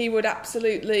think he would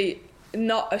absolutely...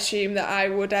 not assume that I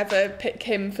would ever pick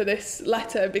him for this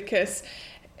letter because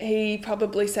he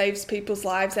probably saves people's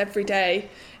lives every day,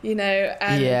 and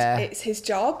it's his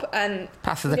job and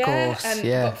pass of the course.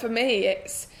 But for me,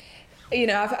 it's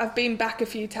I've been back a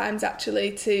few times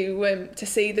actually to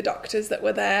see the doctors that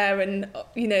were there, and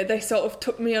they sort of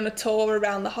took me on a tour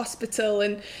around the hospital,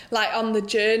 and on the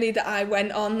journey that I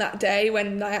went on that day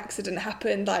when my accident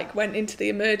happened, went into the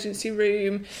emergency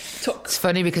room. It's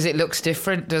funny because it looks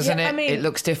different, doesn't it? I mean, it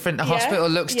looks different. The hospital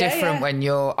looks different when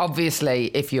you're obviously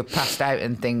if you're passed out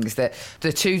and things. That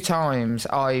the 2 times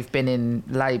I've been in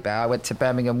labour, I went to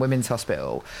Birmingham Women's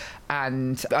Hospital.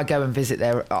 And I go and visit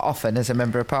there often as a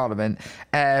Member of Parliament,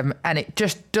 and it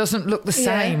just doesn't look the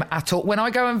same at all. When I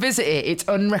go and visit it, it's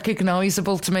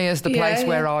unrecognisable to me as the place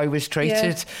where I was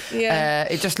treated.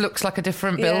 It just looks like a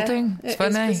different building. It's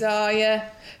funny. It's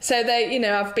bizarre, So they,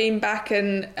 I've been back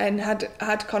and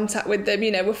had contact with them.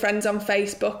 We're friends on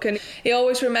Facebook, and he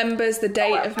always remembers the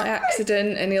date of my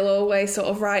accident, and he'll always sort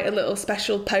of write a little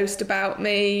special post about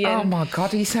me. And, oh my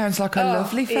God, he sounds like a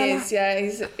lovely fella. He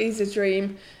is, he's a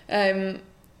dream. And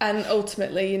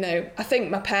ultimately, I think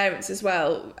my parents as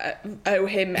well owe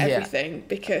him everything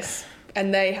because...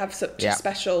 And they have such a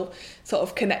special sort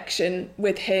of connection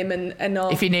with him and all.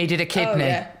 If he needed a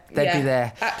kidney, they'd be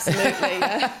there. Absolutely,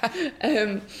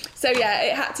 yeah. So yeah,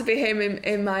 it had to be him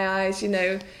in my eyes, you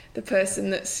know, the person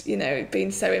that's, you know,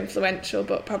 been so influential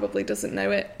but probably doesn't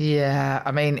know it. Yeah,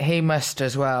 I mean, he must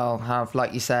as well have,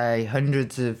 like you say,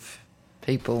 hundreds of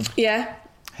people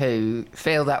who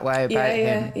feel that way about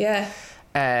him.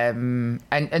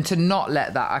 And to not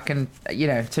let that,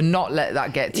 to not let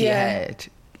that get to your head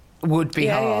would be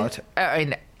hard. I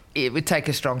mean, it would take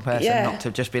a strong person not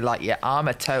to just be like, I'm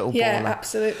a total baller. Yeah,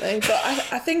 absolutely. But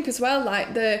I think as well, like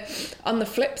on the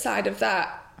flip side of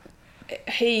that,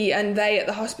 he and they at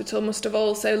the hospital must have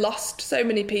also lost so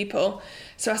many people.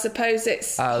 So I suppose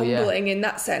it's humbling in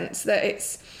that sense, that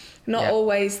it's not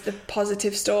always the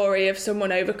positive story of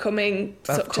someone overcoming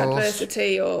such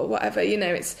adversity or whatever, you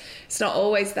know, it's not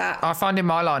always that. I find in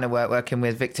my line of work, working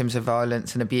with victims of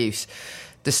violence and abuse,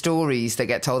 the stories that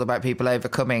get told about people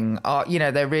overcoming are, you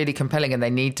know, they're really compelling and they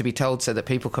need to be told so that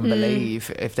people can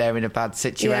believe if they're in a bad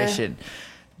situation.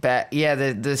 But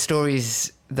the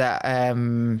stories that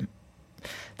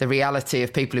the reality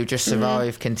of people who just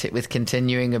survive with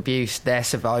continuing abuse, they're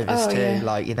survivors too.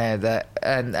 Like, you know, that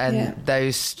and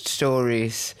those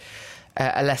stories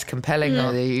are less compelling.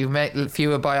 Or you make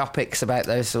fewer biopics about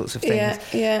those sorts of things.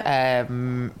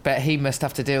 But he must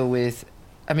have to deal with,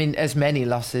 I mean, as many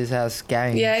losses as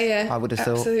gains. I would have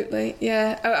thought. Absolutely.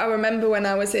 Yeah, I remember when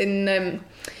I was in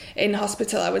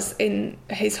hospital. I was in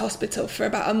his hospital for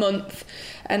about a month,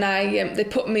 and they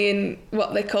put me in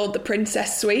what they called the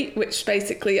princess suite, which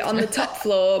basically on the top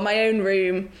floor, my own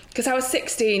room, because I was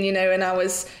 16, you know, and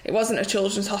it wasn't a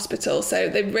children's hospital, so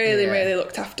they really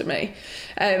looked after me.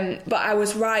 But I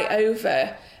was right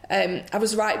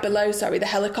below the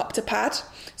helicopter pad,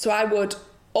 so I would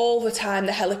all the time,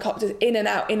 the helicopters in and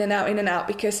out,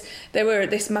 because they were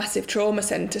at this massive trauma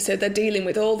centre, so they're dealing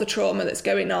with all the trauma that's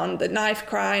going on, the knife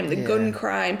crime, the gun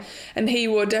crime, and he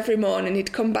would, every morning,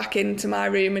 he'd come back into my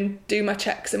room and do my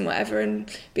checks and whatever, and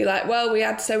be like, well, we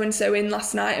had so-and-so in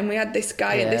last night, and we had this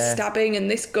guy and this stabbing and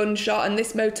this gunshot and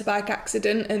this motorbike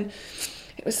accident, and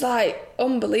it was like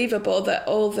unbelievable that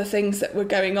all the things that were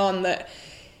going on, that,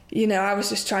 you know, I was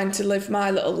just trying to live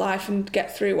my little life and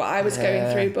get through what I was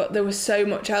going through, but there was so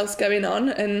much else going on,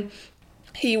 and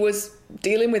he was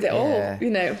dealing with it all, you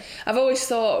know. I've always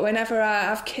thought whenever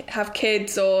I have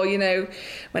kids, or, you know,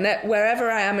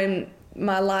 wherever I am in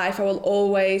my life, I will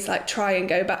always like try and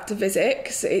go back to visit,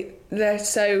 because they're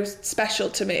so special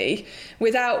to me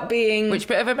without being... Which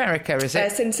bit of America is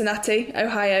it? Cincinnati,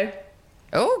 Ohio.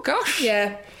 Oh, gosh.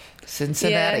 Yeah.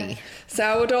 Cincinnati. Yeah. So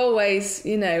I would always,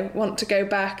 you know, want to go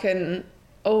back and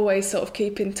always sort of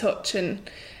keep in touch and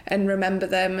remember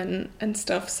them and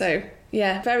stuff. So,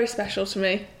 yeah, very special to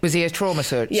me. Was he a trauma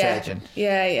surgeon?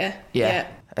 Yeah.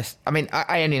 I mean,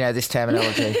 I only know this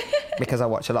terminology because I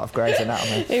watch a lot of Grey's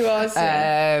Anatomy. He was,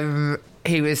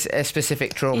 He was a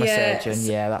specific trauma surgeon.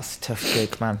 Yeah, that's a tough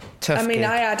gig, man. Tough gig.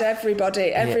 I had every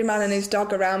man and his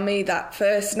dog around me that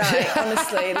first night,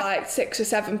 honestly, like 6 or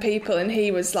 7 people, and he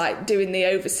was like doing the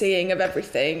overseeing of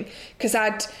everything, because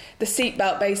the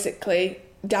seatbelt basically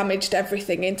damaged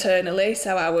everything internally,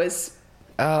 so I was...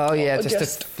 Oh, yeah,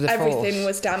 just the everything force.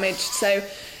 was damaged, so...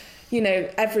 You know,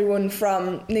 everyone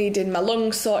from needing my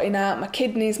lungs sorting out, my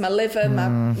kidneys, my liver,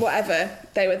 my whatever,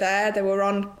 they were there. They were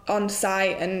on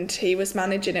site, and he was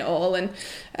managing it all. And,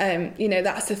 you know,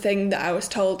 that's the thing that I was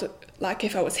told, like,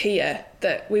 if I was here,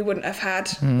 that we wouldn't have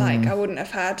had, like, I wouldn't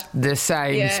have had... The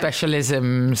same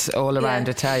specialisms all around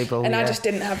a table. And I just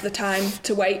didn't have the time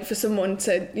to wait for someone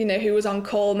to, you know, who was on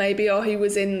call maybe, or who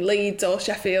was in Leeds or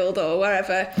Sheffield or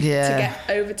wherever, to get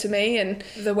over to me. And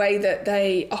the way that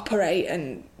they operate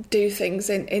and do things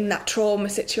in that trauma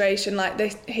situation, like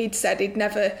he'd said he'd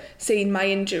never seen my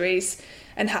injuries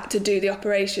and had to do the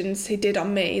operations he did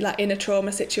on me, like in a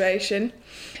trauma situation,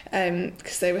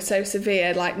 because they were so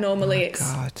severe. Like normally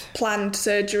it's planned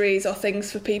surgeries or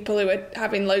things for people who are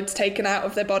having loads taken out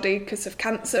of their body because of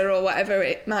cancer or whatever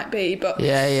it might be. But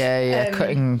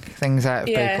cutting things out of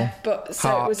people. But so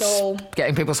hearts, it was all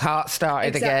getting people's hearts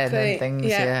started again and things.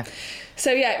 Yeah.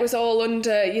 So yeah, it was all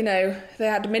under, you know, they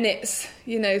had minutes,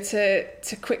 you know, to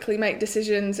quickly make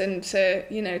decisions and to,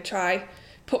 you know, try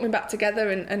put me back together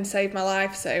and save my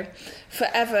life. So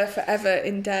forever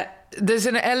in debt. There's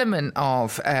an element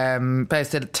of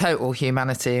both the total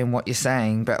humanity in what you're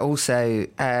saying, but also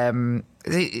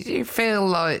you feel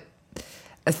like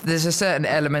there's a certain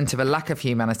element of a lack of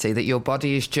humanity, that your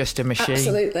body is just a machine.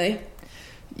 Absolutely.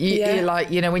 You're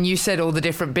like, you know, when you said all the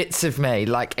different bits of me,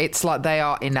 like, it's like they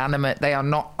are inanimate. They are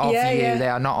not of you. They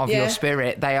are not of your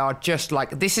spirit. They are just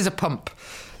like, this is a pump.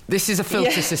 This is a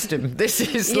filter system. This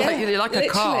is like a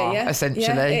car, essentially.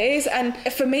 Yeah, it is. And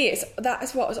for me, that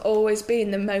is what has always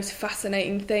been the most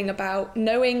fascinating thing about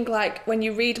knowing, like, when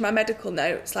you read my medical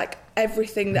notes, like,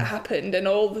 everything that happened and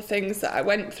all the things that I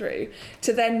went through,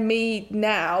 to then me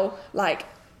now, like,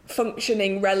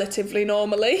 functioning relatively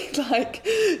normally. Like,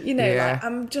 like,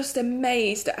 I'm just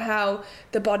amazed at how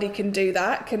the body can do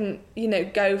that, can,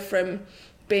 go from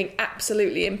being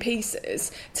absolutely in pieces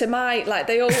to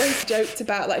they always joked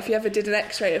about, like, if you ever did an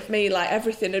x-ray of me, like,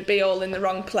 everything would be all in the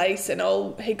wrong place and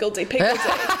all higgledy-piggledy.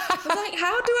 I was like,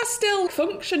 how do I still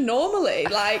function normally?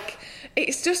 Like,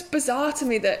 it's just bizarre to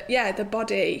me that, the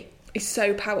body is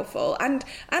so powerful, and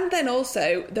then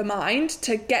also the mind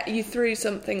to get you through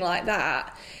something like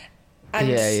that and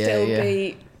still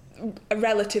be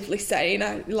relatively sane,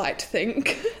 I like to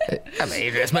think. I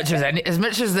mean, as much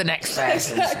as the next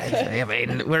person. Exactly. I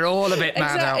mean, we're all a bit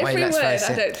mad, aren't we? Let's face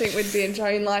it. I don't think we'd be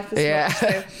enjoying life as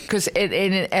much. Because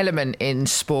in an element in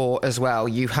sport as well,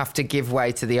 you have to give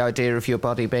way to the idea of your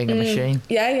body being a machine.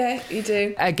 Yeah, you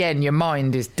do. Again, your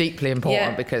mind is deeply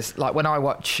important because, like, when I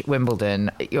watch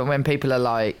Wimbledon, when people are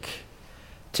like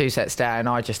 2 sets down,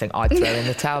 I just think I'd throw in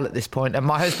the towel at this point. And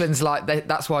my husband's like,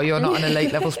 that's why you're not an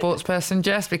elite level sports person,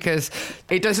 Jess, because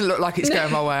it doesn't look like it's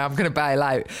going my way, I'm going to bail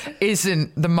out.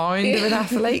 Isn't the mind of an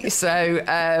athlete. So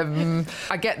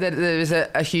I get that there's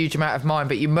a huge amount of mind,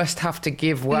 but you must have to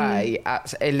give way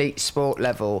at elite sport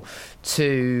level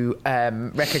to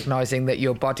recognising that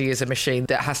your body is a machine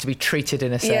that has to be treated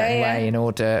in a certain way in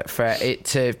order for it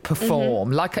to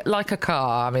perform like a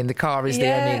car. I mean, the car is the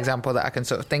only example that I can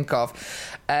sort of think of.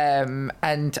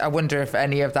 And I wonder if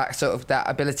any of that sort of that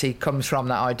ability comes from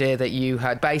that idea that you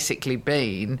had basically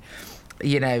been,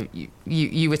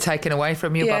 you were taken away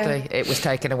from your body. It was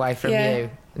taken away from you.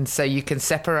 And so you can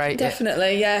separate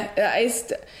Definitely, it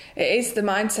is the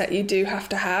mindset you do have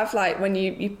to have, like, when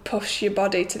you push your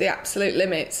body to the absolute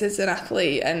limits as an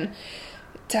athlete, and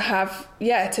to have,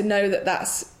 to know that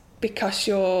that's because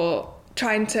you're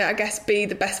trying to, I guess, be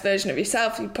the best version of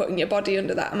yourself. You're putting your body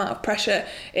under that amount of pressure.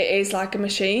 It is like a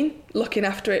machine, looking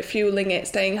after it, fueling it,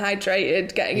 staying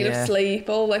hydrated, getting enough sleep,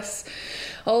 all this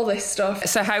stuff.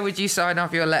 So how would you sign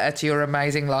off your letter to your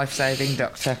amazing life-saving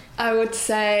doctor? I would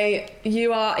say,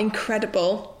 you are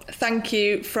incredible. Thank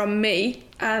you from me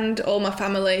and all my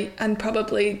family, and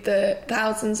probably the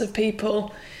thousands of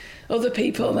other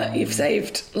people that you've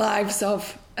saved lives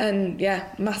of. And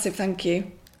massive thank you.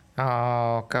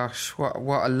 Oh gosh, what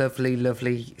a lovely,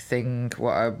 lovely thing.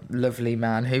 What a lovely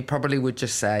man who probably would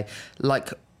just say, like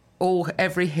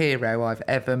every hero I've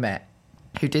ever met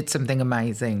who did something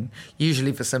amazing,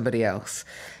 usually for somebody else,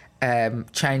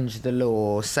 changed the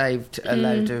law, saved a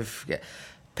load of...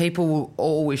 People will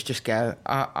always just go,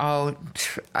 I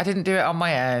didn't do it on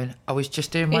my own, I was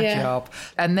just doing my job.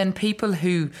 And then people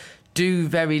who do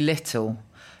very little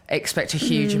expect a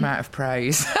huge amount of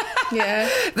praise.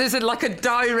 There's a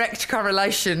direct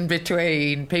correlation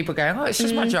between people going, it's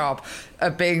just my job,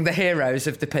 of being the heroes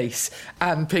of the piece,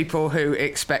 and people who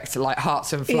expect, like,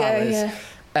 hearts and flowers,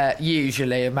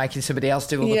 usually, and making somebody else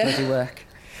do all the bloody work.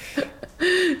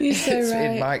 You're so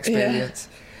right. In my experience.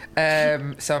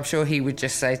 So I'm sure he would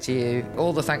just say to you,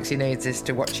 all the thanks he needs is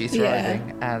to watch you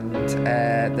thriving, and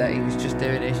that he was just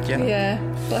doing his job. Yeah,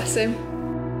 bless him.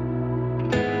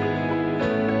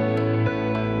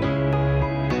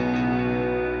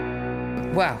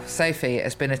 Well, Sophie, it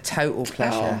has been a total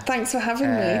pleasure. Oh, thanks for having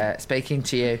me. Speaking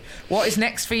to you. What is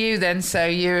next for you then? So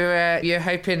you're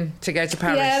hoping to go to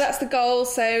Paris? Yeah, that's the goal.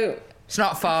 So it's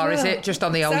not far, is it? Just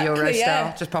on the old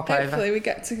Eurostar? Just pop over. Hopefully we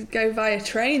get to go via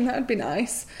train. That would be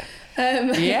nice. That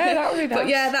would be nice. But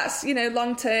that's,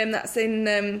 long term. That's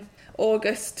in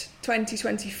August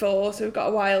 2024, so we've got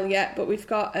a while yet, but we've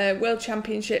got World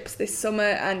Championships this summer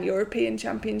and European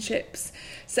Championships,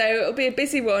 so it'll be a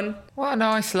busy one. What a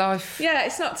nice life. Yeah,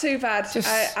 it's not too bad.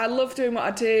 I love doing what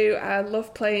I do. I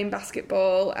love playing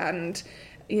basketball and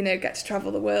get to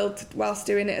travel the world whilst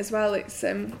doing it as well. It's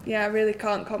I really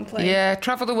can't complain. Yeah,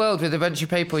 travel the world with a bunch of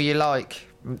people you like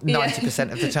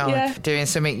 90% of the time. Doing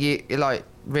something you like,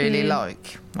 really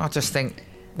like. I just think,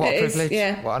 what a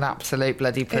privilege. What an absolute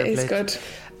bloody privilege. It is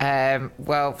good.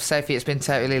 Well, Sophie, it's been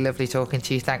totally lovely talking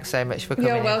to you. Thanks so much for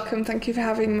coming. You're welcome. Thank you for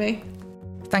having me.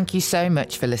 Thank you so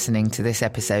much for listening to this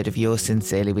episode of Yours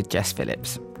Sincerely with Jess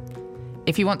Phillips.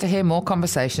 If you want to hear more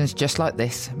conversations just like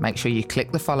this, make sure you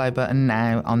click the follow button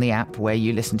now on the app where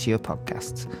you listen to your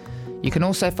podcasts. You can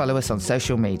also follow us on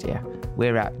social media.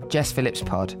 We're at Jess Phillips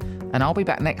Pod, and I'll be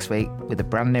back next week with a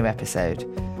brand new episode.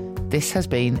 This has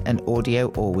been an Audio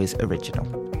Always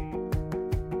original.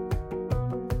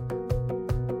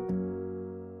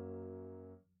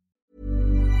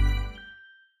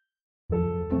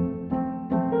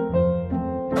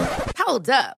 Hold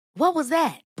up. What was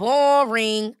that?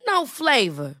 Boring. No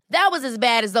flavor. That was as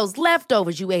bad as those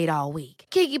leftovers you ate all week.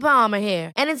 Keke Palmer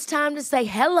here, and it's time to say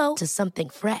hello to something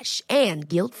fresh and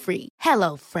guilt-free.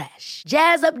 Hello Fresh.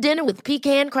 Jazz up dinner with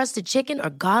pecan-crusted chicken or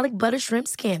garlic butter shrimp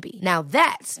scampi. Now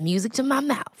that's music to my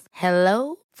mouth.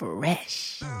 Hello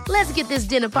Fresh. Let's get this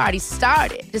dinner party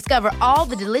started. Discover all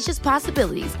the delicious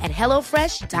possibilities at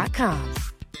HelloFresh.com.